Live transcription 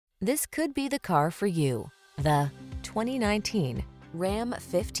This could be the car for you. The 2019 Ram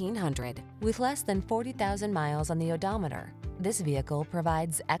 1500. With less than 40,000 miles on the odometer, this vehicle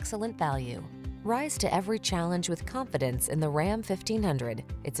provides excellent value. Rise to every challenge with confidence in the Ram 1500.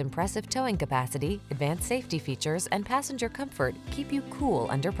 Its impressive towing capacity, advanced safety features, and passenger comfort keep you cool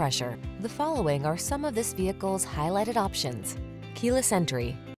under pressure. The following are some of this vehicle's highlighted options: keyless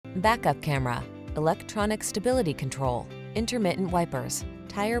entry, backup camera, electronic stability control, intermittent wipers,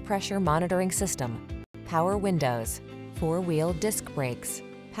 tire pressure monitoring system, power windows, four-wheel disc brakes,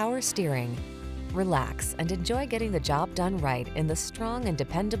 power steering. Relax and enjoy getting the job done right in the strong and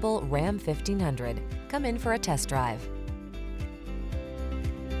dependable Ram 1500. Come in for a test drive.